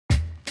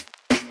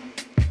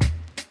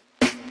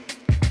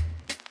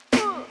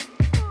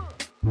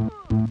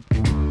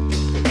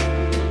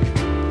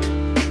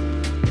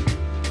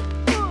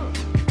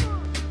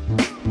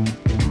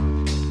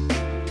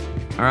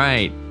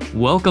right.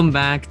 Welcome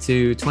back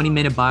to 20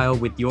 Minute Bio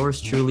with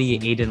yours truly,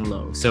 Aiden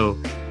Lowe. So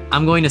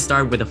I'm going to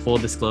start with a full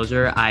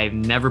disclosure. I've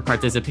never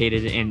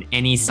participated in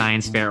any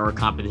science fair or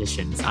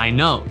competitions. I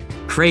know,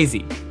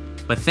 crazy.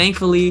 But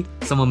thankfully,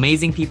 some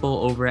amazing people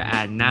over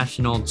at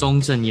National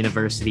Zhongzhen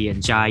University in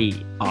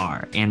Jiayi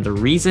are. And the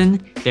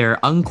reason they're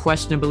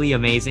unquestionably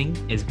amazing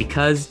is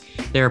because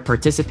they're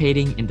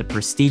participating in the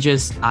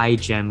prestigious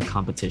iGEM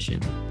competition.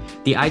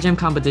 The iGEM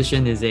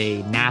competition is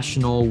a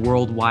national,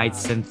 worldwide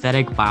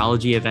synthetic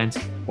biology event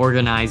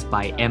organized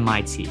by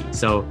MIT.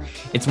 So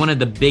it's one of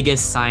the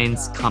biggest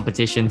science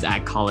competitions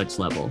at college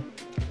level.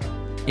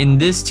 In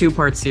this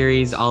two-part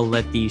series, I'll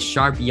let these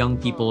sharp young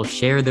people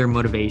share their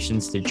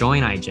motivations to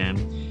join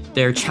iGEM,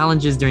 their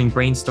challenges during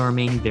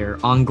brainstorming, their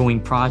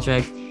ongoing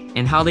project,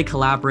 and how they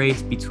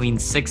collaborate between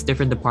 6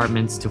 different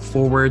departments to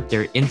forward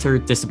their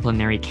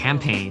interdisciplinary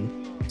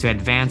campaign to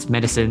advance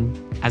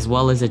medicine as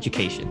well as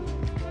education.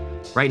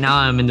 Right now,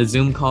 I'm in the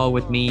Zoom call.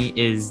 With me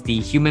is the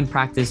Human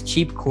Practice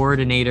Chief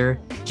Coordinator,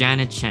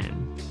 Janet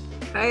Chen.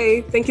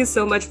 Hi, thank you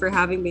so much for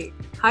having me.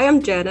 Hi,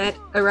 I'm Janet,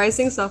 a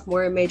rising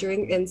sophomore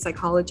majoring in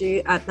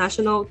psychology at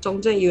National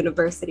Zhongzhen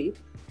University.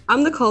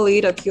 I'm the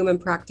co-lead of Human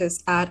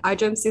Practice at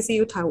iGEM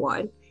CCU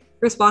Taiwan,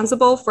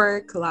 responsible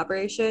for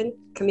collaboration,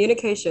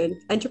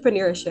 communication,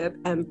 entrepreneurship,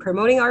 and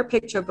promoting our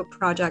picture book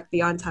project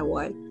beyond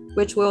Taiwan,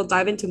 which we'll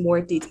dive into more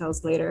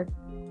details later.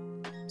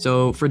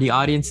 So for the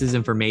audience's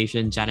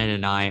information, Janet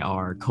and I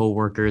are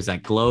co-workers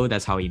at Glow.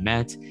 That's how we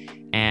met.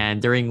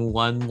 And during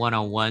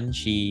one-on-one,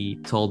 she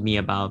told me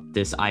about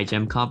this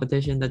iGEM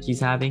competition that she's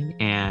having.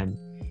 And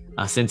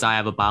since I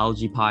have a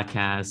biology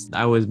podcast,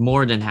 I was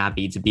more than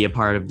happy to be a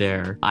part of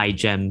their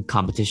iGEM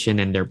competition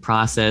and their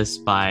process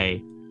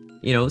by,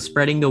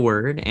 spreading the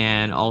word.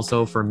 And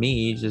also for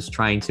me, just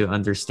trying to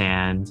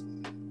understand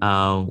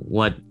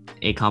what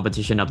a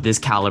competition of this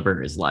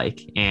caliber is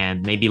like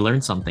and maybe learn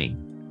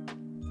something.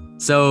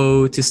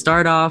 So to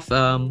start off,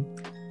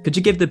 could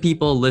you give the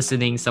people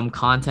listening some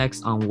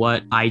context on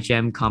what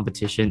iGEM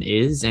competition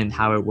is and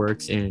how it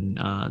works in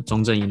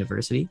Zhongzhen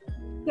University?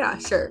 Yeah,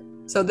 sure.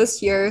 So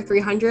this year,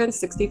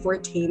 364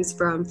 teams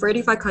from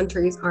 35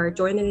 countries are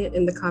joining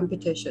in the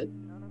competition.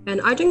 And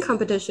iGEM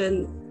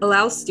competition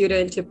allows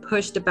students to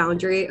push the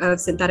boundary of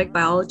synthetic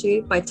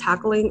biology by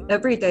tackling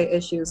everyday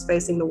issues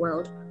facing the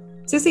world.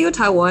 CCU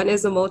Taiwan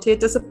is a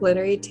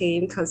multidisciplinary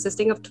team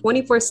consisting of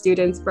 24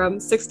 students from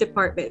 6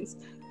 departments.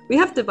 We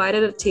have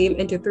divided the team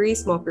into 3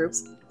 small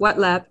groups: wet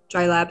lab,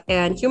 dry lab,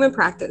 and human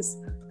practice.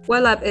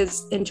 Wet lab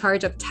is in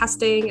charge of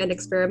testing and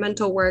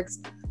experimental works,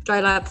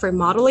 dry lab for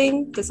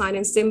modeling,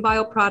 designing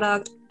SynBio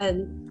product,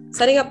 and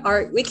setting up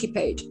our wiki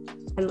page.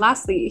 And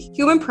lastly,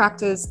 human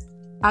practice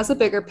as a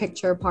bigger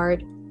picture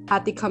part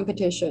at the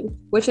competition,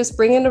 which is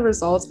bringing the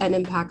results and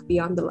impact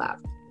beyond the lab.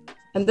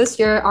 And this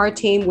year, our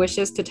team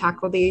wishes to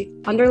tackle the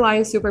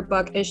underlying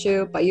superbug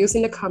issue by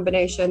using a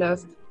combination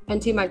of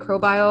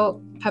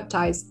antimicrobial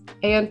peptides,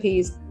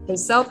 AMPs, and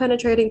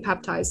cell-penetrating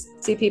peptides,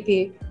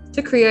 CPP,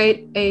 to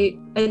create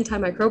an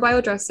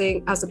antimicrobial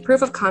dressing as a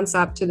proof of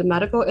concept to the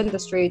medical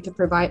industry to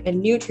provide a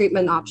new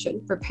treatment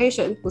option for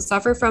patients who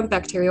suffer from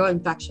bacterial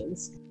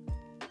infections.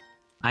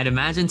 I'd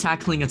imagine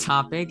tackling a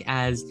topic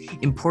as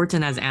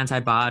important as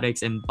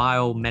antibiotics and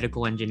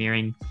biomedical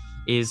engineering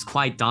is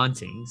quite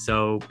daunting.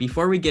 So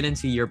before we get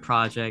into your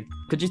project,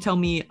 could you tell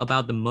me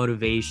about the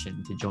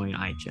motivation to join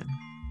iGEM?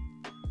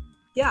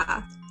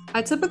 Yeah,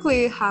 I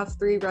typically have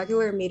 3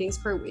 regular meetings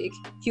per week: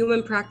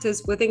 human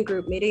practice within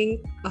group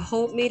meeting, a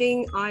whole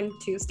meeting on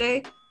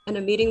Tuesday, and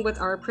a meeting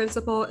with our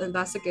principal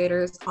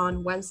investigators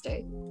on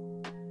Wednesday.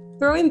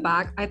 Throwing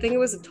back, I think it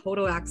was a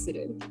total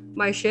accident.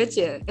 My 学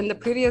姐in the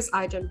previous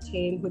iGEM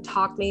team who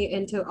talked me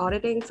into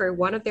auditing for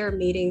one of their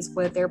meetings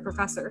with their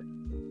professor.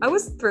 I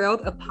was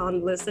thrilled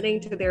upon listening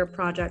to their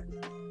project.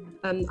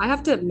 I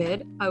have to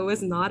admit, I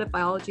was not a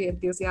biology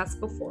enthusiast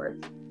before,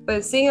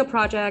 but seeing a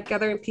project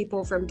gathering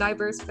people from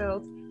diverse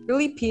fields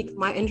really piqued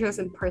my interest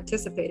in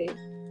participating.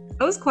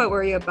 I was quite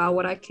worried about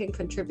what I can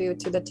contribute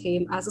to the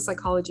team as a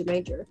psychology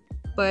major,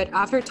 but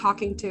after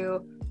talking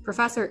to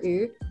Professor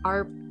Yu,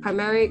 our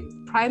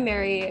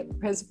primary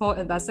principal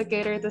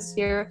investigator this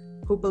year,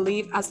 who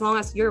believed as long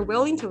as you're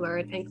willing to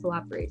learn and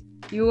collaborate,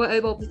 you were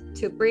able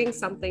to bring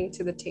something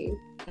to the team.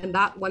 And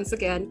that once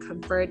again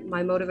confirmed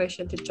my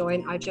motivation to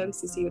join iGEM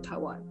CCU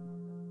Taiwan.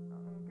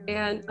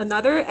 And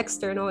another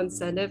external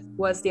incentive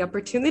was the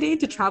opportunity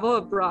to travel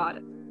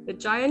abroad. The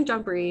Giant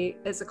Jamboree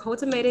is a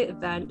cultivated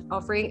event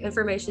offering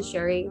information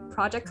sharing,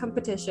 project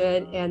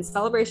competition, and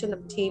celebration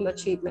of team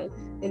achievement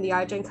in the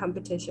iGEM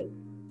competition.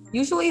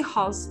 Usually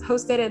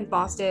hosted in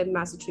Boston,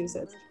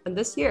 Massachusetts. And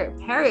this year,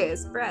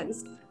 Paris,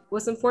 France,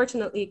 was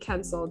unfortunately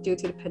canceled due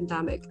to the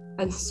pandemic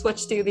and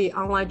switched to the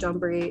online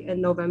Jamboree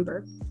in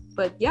November.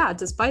 But yeah,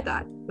 despite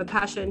that, my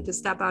passion to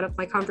step out of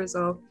my comfort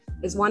zone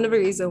is one of the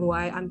reasons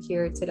why I'm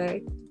here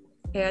today.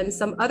 And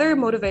some other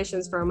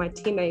motivations for my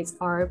teammates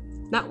are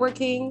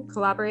networking,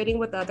 collaborating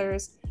with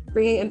others,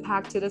 bringing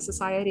impact to the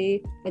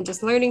society, and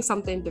just learning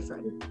something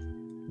different.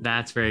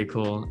 That's very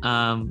cool.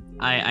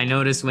 I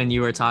noticed when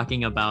you were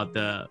talking about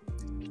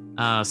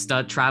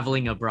start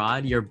traveling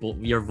abroad,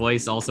 your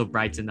voice also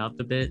brightened up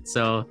a bit.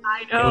 So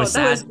I it know was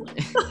sad.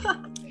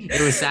 that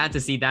It was sad to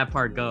see that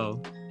part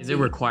go. Is it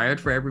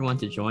required for everyone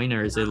to join,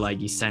 or is it like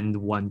you send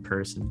one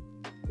person?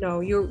 no,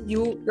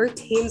 your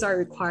teams are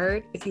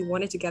required if you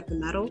wanted to get the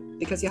medal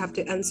because you have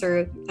to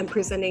answer and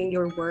presenting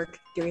your work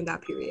during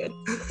that period.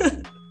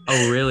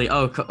 Oh, really?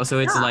 Oh, so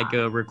it's Yeah. like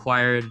a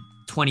required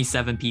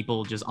 27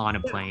 people just on a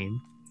plane.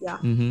 Yeah.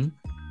 Mm-hmm.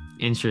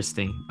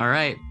 Interesting. All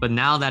right. But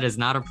now that is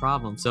not a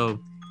problem. So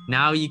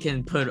now you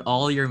can put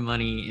all your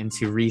money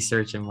into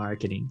research and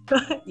marketing.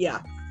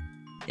 Yeah.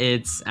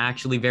 It's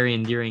actually very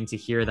endearing to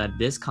hear that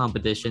this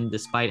competition,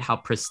 despite how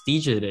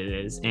prestigious it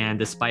is and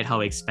despite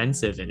how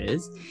expensive it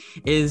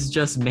is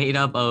just made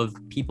up of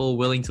people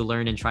willing to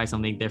learn and try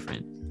something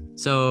different.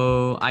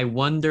 So I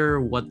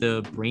wonder what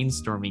the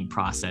brainstorming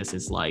process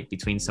is like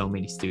between so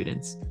many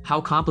students.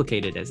 How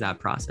complicated is that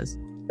process?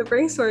 The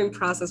brainstorming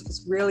process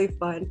was really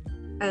fun.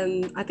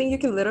 And I think you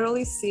can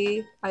literally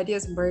see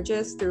ideas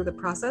merges through the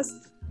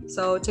process.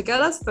 So to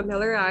get us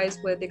familiarized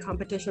with the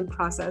competition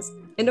process,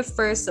 in the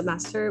first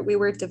semester, we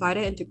were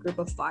divided into a group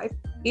of 5.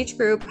 Each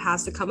group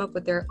has to come up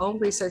with their own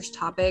research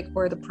topic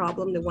or the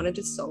problem they wanted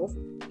to solve,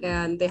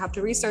 and they have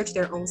to research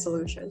their own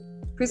solution.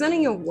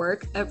 Presenting your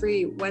work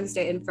every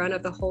Wednesday in front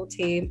of the whole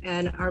team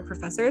and our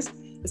professors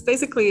is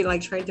basically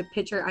like trying to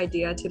pitch your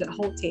idea to the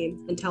whole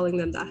team and telling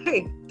them that,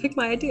 hey, pick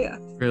my idea.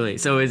 Really?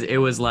 So it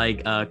was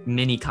like a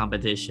mini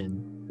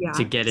competition Yeah.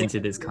 to get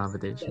into this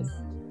competition.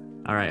 Yes.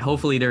 All right.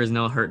 Hopefully there is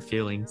no hurt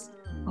feelings.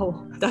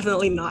 Oh,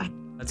 definitely not.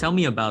 Tell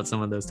me about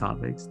some of those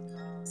topics.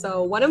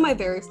 So one of my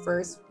very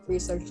first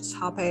research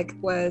topic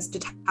was to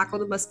tackle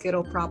the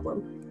mosquito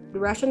problem. The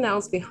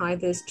rationales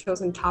behind these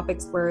chosen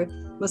topics were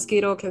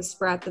mosquito can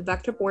spread the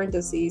vector-borne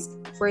disease,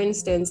 for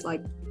instance,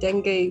 like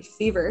dengue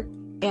fever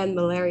and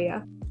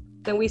malaria.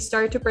 Then we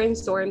started to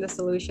brainstorm the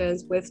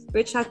solutions,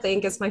 which I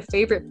think is my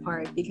favorite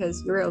part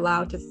because you're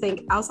allowed to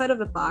think outside of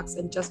the box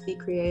and just be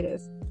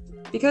creative.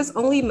 Because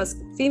only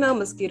female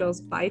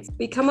mosquitoes bite,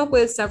 we come up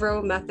with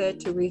several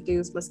methods to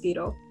reduce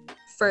mosquito.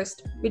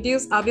 First,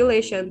 reduce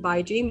ovulation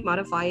by gene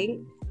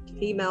modifying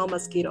female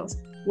mosquitoes,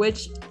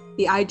 which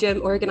the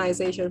iGEM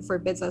organization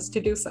forbids us to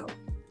do so.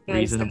 And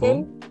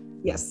Reasonable.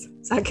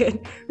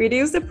 Second,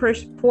 reduce the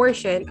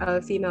portion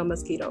of female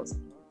mosquitoes.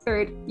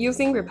 Third,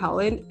 using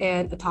repellent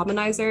and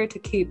atomizer to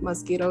keep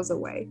mosquitoes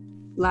away.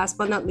 Last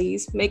but not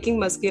least, making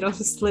mosquitoes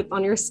slip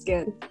on your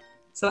skin.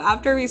 So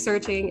after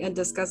researching and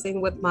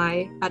discussing with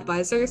my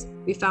advisors,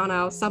 we found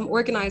out some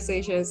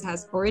organizations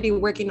has already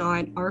working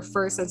on our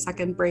first and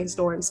second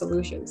brainstorm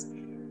solutions.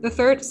 The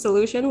third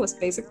solution was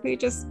basically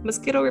just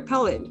mosquito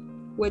repellent,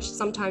 which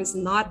sometimes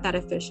not that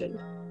efficient.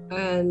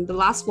 And the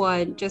last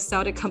one just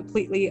sounded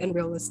completely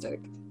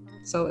unrealistic.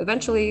 So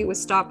eventually we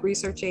stopped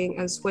researching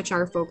and switch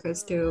our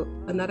focus to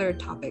another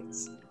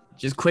topics.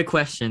 Just quick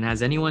question.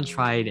 Has anyone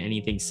tried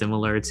anything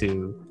similar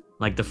to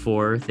like the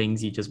 4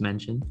 things you just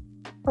mentioned?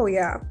 Oh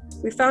yeah,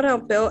 we found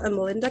out Bill and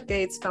Melinda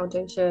Gates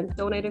Foundation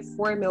donated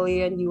 $4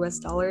 million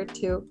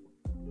to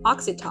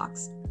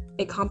Oxytox,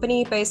 a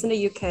company based in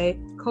the UK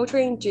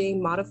culturing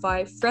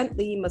gene-modified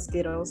friendly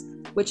mosquitoes,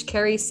 which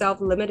carry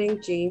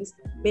self-limiting genes,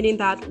 meaning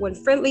that when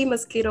friendly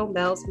mosquito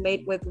males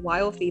mate with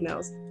wild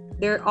females,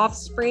 their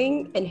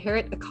offspring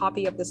inherit a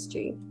copy of this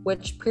gene,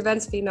 which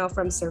prevents female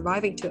from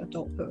surviving to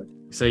adulthood.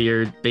 So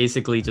you're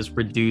basically just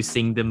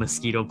reducing the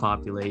mosquito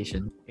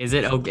population. Is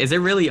it okay? Is it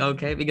really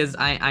okay? Because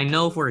I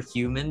know for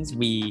humans,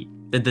 the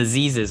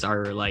diseases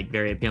are like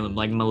very appealing.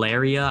 Like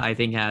malaria, I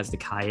think has the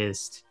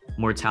highest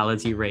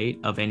mortality rate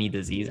of any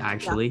disease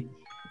actually.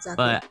 Yeah, exactly.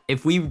 But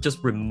if we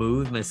just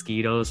remove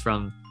mosquitoes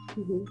from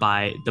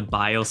by the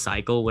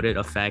biocycle, would it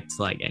affect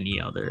like any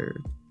other,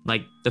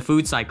 like the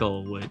food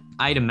cycle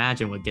I'd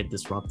imagine would get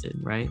disrupted,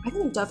 right? I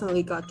think it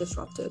definitely got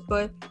disrupted,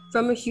 but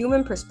from a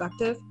human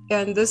perspective,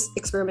 and this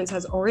experiment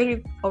has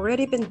already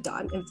been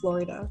done in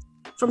Florida.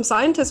 From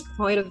scientists'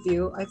 point of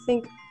view, I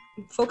think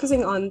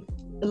focusing on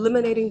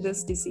eliminating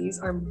this disease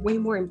are way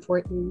more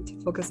important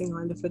to focusing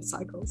on the food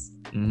cycles.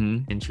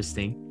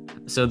 Interesting.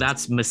 So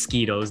that's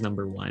mosquitoes,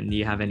 number 1. Do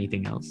you have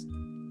anything else?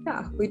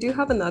 Yeah, we do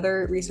have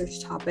another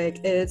research topic.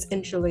 It's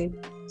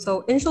insulin.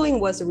 So insulin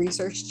was a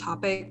research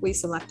topic we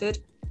selected.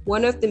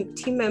 One of the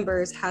team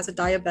members has a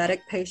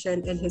diabetic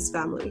patient in his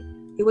family.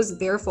 He was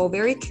therefore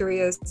very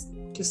curious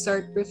to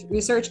start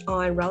research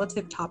on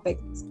relative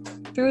topics.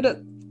 Through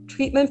the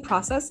treatment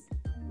process,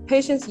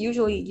 patients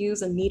usually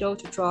use a needle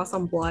to draw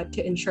some blood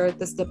to ensure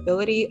the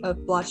stability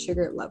of blood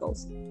sugar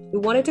levels. We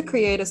wanted to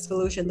create a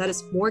solution that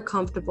is more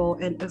comfortable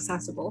and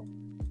accessible.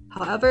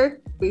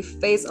 However, we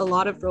faced a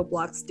lot of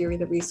roadblocks during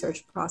the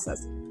research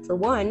process. For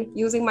one,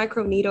 using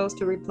microneedles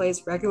to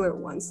replace regular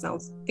ones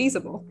sounds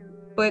feasible,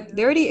 but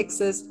they already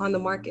exist on the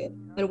market,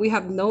 and we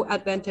have no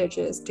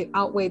advantages to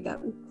outweigh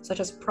them,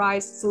 such as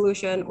price,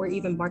 solution, or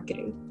even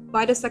marketing.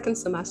 By the second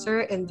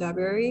semester in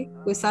February,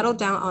 we settled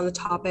down on the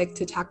topic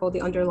to tackle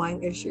the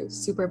underlying issue,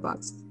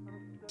 superbugs.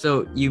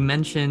 So you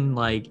mentioned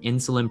like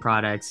insulin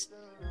products.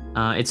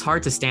 It's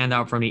hard to stand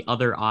out from the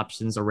other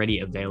options already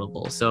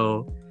available.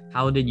 So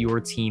how did your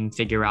team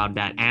figure out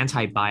that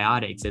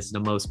antibiotics is the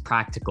most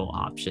practical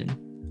option?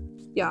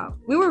 Yeah,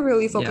 we were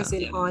really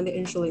focusing on the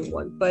insulin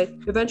one, but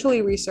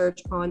eventually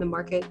research on the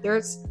market.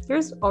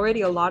 There's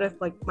already a lot of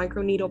like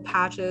microneedle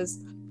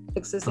patches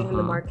existing in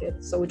the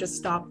market, so we just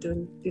stopped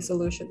doing the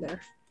solution there.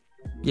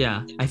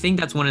 Yeah, I think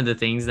that's one of the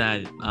things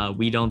that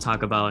we don't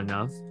talk about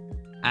enough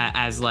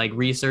as like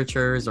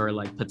researchers or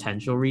like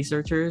potential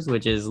researchers,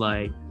 which is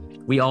like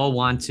we all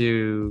want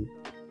to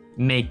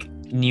make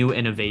new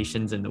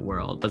innovations in the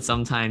world, but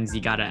sometimes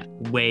you gotta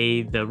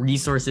weigh the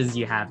resources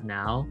you have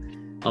now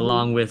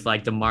along with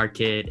like the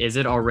market. Is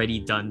it already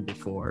done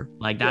before?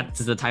 Like that's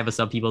the type of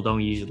stuff people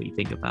don't usually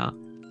think about.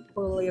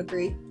 Totally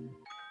agree.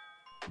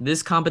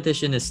 This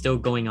competition is still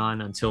going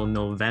on until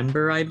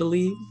November, I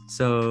believe.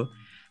 So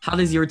how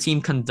does your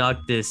team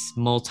conduct this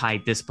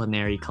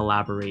multidisciplinary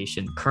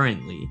collaboration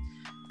currently,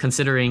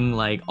 considering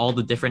like all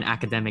the different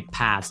academic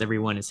paths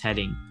everyone is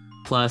heading,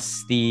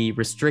 plus the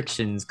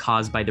restrictions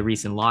caused by the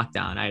recent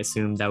lockdown? I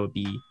assume that would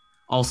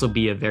also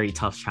be a very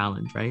tough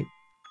challenge, right?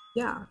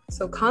 Yeah,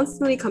 so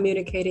constantly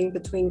communicating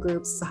between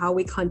groups is how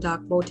we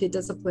conduct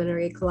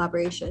multidisciplinary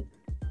collaboration.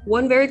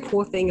 One very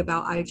cool thing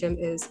about iGEM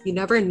is you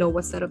never know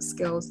what set of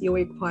skills you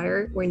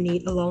require or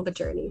need along the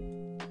journey.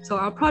 So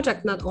our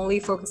project not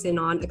only focusing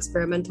on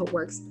experimental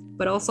works,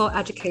 but also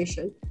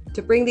education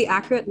to bring the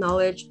accurate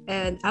knowledge,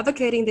 and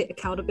advocating the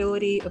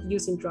accountability of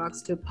using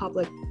drugs to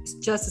public is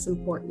just as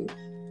important.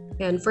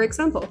 And for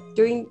example,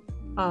 during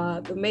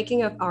the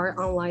making of our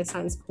online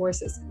science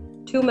courses,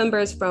 2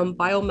 members from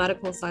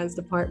Biomedical Science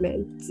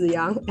Department,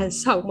 Ziyang and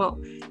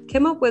Xiaomao,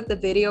 came up with the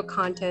video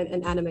content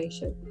and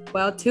animation,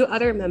 while 2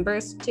 other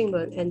members,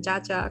 Jinglun and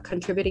Jia,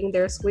 contributing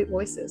their sweet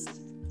voices.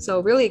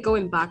 So really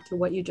going back to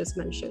what you just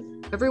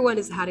mentioned, everyone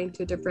is heading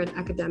to different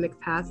academic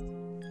paths,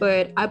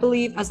 but I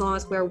believe as long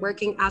as we're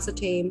working as a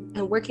team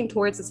and working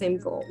towards the same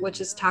goal, which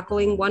is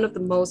tackling one of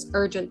the most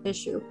urgent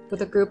issues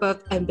with a group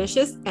of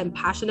ambitious and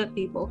passionate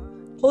people,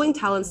 pulling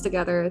talents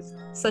together,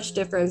 such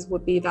difference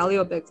would be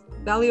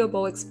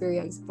valuable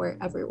experience for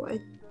everyone.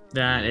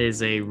 That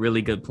is a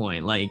really good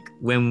point. Like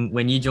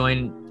when you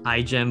join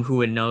iGEM, who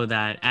would know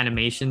that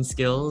animation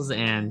skills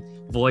and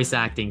voice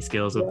acting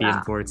skills would be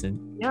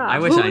important? Yeah, I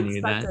wish I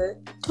knew that.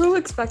 Who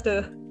expect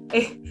a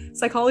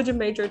psychology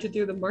major to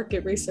do the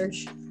market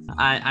research?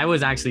 I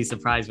was actually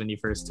surprised when you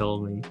first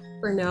told me.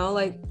 For now,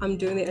 like I'm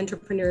doing the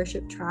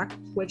entrepreneurship track,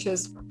 which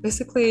is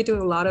basically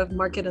doing a lot of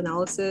market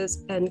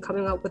analysis and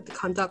coming up with the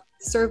conduct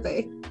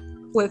survey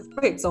with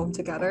Zone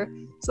together.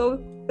 So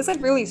it's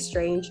like really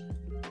strange.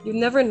 You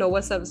never know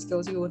what set of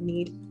skills you would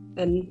need.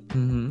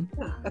 And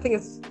yeah, I think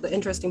it's the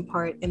interesting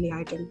part in the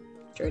iGEM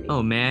journey.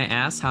 Oh, may I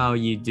ask how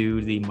you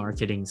do the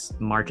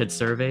market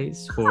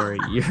surveys for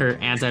your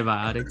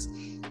antibiotics?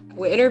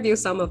 We interview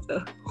some of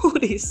the 护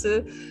理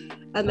师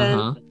and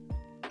then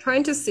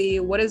trying to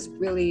see what is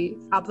really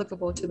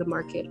applicable to the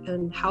market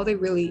and how they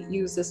really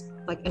use this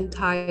like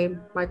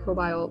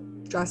antimicrobial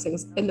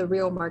dressings in the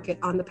real market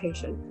on the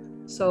patient.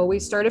 So we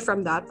started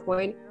from that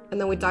point,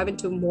 and then we dive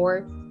into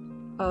more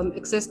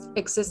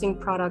existing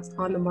products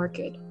on the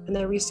market, and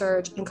then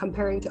research and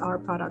comparing to our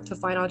product to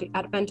find out the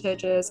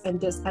advantages and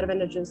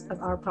disadvantages of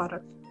our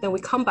product. Then we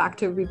come back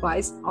to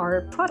revise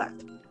our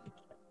product.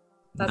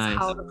 That's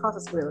how the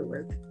process really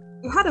works.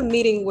 We had a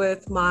meeting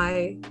with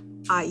my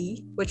Ai,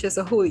 which is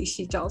a 护理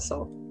系教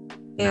授,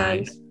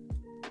 and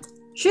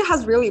she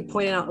has really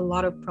pointed out a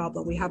lot of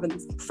problems we haven't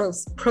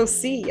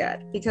proceed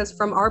yet, because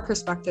from our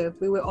perspective,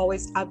 we were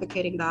always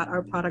advocating that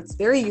our product's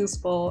very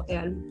useful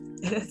and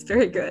it's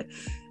very good.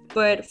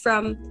 But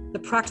from the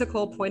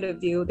practical point of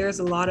view, there's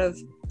a lot of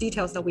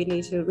details that we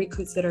need to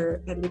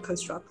reconsider and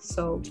reconstruct.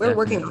 So we're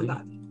working on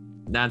that.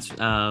 That's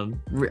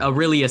a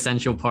really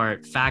essential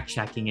part, fact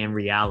checking and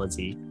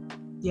reality.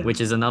 Yeah.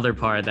 Which is another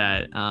part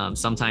that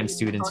sometimes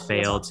students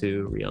fail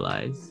to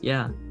realize.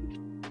 Yeah.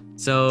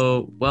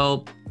 So,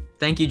 well,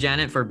 thank you,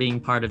 Janet, for being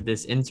part of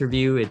this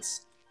interview.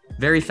 It's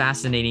very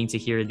fascinating to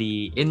hear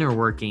the inner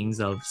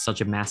workings of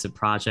such a massive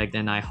project,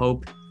 and I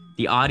hope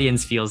the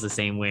audience feels the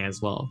same way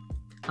as well.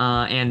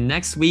 And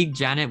next week,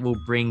 Janet will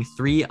bring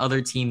 3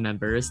 other team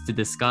members to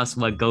discuss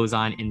what goes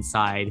on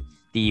inside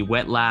the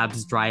wet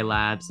labs, dry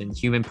labs, and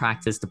human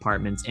practice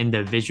departments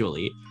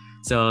individually.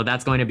 So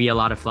that's going to be a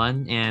lot of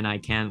fun, and I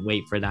can't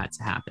wait for that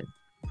to happen.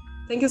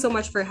 Thank you so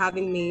much for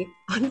having me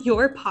on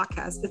your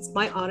podcast. It's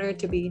my honor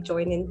to be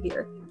joining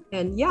here.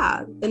 And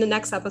yeah, in the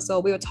next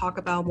episode, we will talk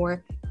about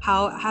more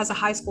how, as a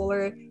high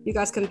schooler, you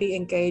guys can be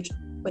engaged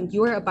when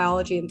you are a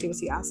biology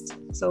enthusiast.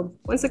 So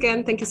once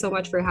again, thank you so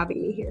much for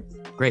having me here.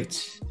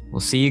 Great. We'll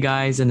see you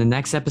guys in the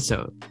next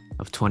episode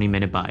of 20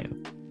 Minute Bio.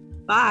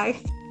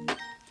 Bye.